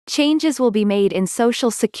Changes will be made in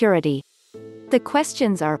Social Security. The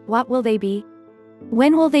questions are, what will they be?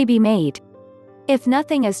 When will they be made? If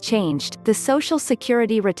nothing is changed, the Social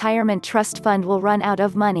Security Retirement Trust Fund will run out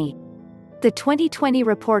of money. The 2020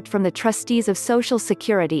 report from the trustees of Social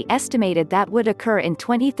Security estimated that would occur in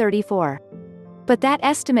 2034. But that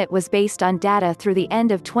estimate was based on data through the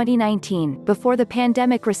end of 2019, before the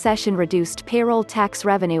pandemic recession reduced payroll tax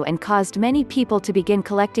revenue and caused many people to begin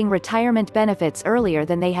collecting retirement benefits earlier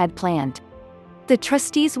than they had planned. The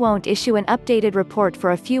trustees won't issue an updated report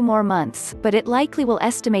for a few more months, but it likely will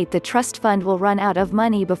estimate the trust fund will run out of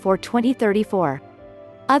money before 2034.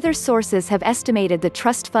 Other sources have estimated the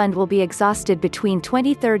trust fund will be exhausted between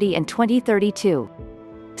 2030 and 2032.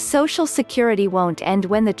 Social Security won't end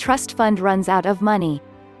when the trust fund runs out of money.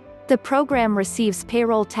 The program receives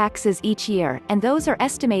payroll taxes each year, and those are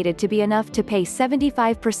estimated to be enough to pay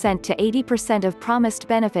 75% to 80% of promised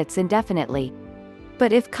benefits indefinitely.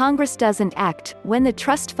 But if Congress doesn't act, when the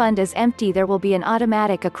trust fund is empty, there will be an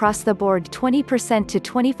automatic across-the-board 20% to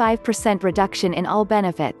 25% reduction in all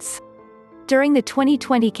benefits. During the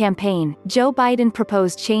 2020 campaign, Joe Biden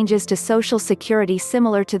proposed changes to Social Security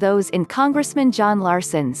similar to those in Congressman John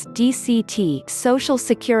Larson's DCT Social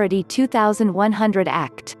Security 2100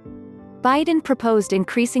 Act. Biden proposed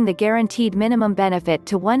increasing the guaranteed minimum benefit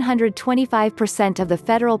to 125% of the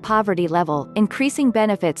federal poverty level, increasing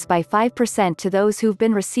benefits by 5% to those who've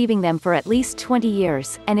been receiving them for at least 20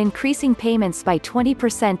 years, and increasing payments by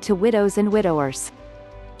 20% to widows and widowers.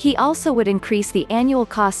 He also would increase the annual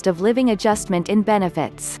cost of living adjustment in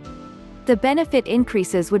benefits. The benefit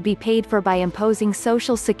increases would be paid for by imposing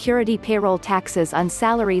Social Security payroll taxes on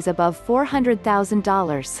salaries above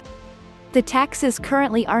 $400,000. The taxes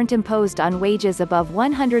currently aren't imposed on wages above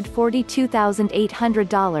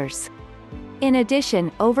 $142,800. In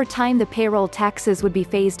addition, over time the payroll taxes would be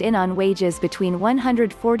phased in on wages between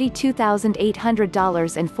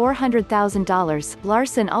 $142,800 and $400,000.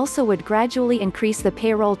 Larson also would gradually increase the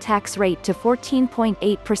payroll tax rate to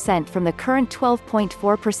 14.8% from the current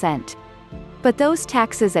 12.4%. But those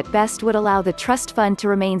taxes at best would allow the trust fund to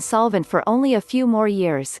remain solvent for only a few more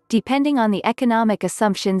years, depending on the economic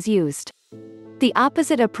assumptions used. The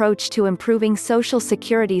opposite approach to improving Social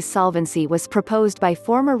Security's solvency was proposed by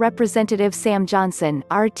former Representative Sam Johnson,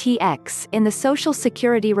 RTX, in the Social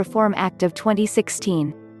Security Reform Act of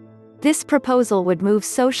 2016. This proposal would move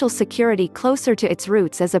Social Security closer to its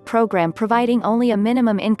roots as a program providing only a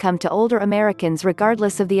minimum income to older Americans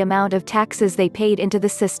regardless of the amount of taxes they paid into the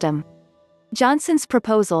system. Johnson's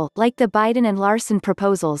proposal, like the Biden and Larson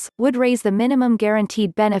proposals, would raise the minimum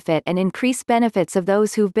guaranteed benefit and increase benefits of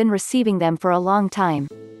those who've been receiving them for a long time.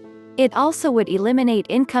 It also would eliminate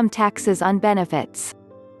income taxes on benefits.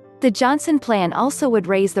 The Johnson plan also would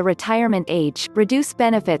raise the retirement age, reduce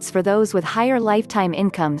benefits for those with higher lifetime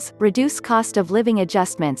incomes, reduce cost of living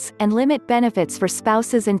adjustments, and limit benefits for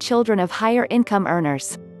spouses and children of higher income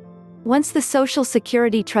earners. Once the Social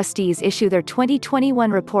Security trustees issue their 2021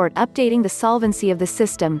 report updating the solvency of the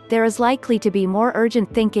system, there is likely to be more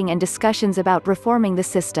urgent thinking and discussions about reforming the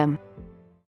system.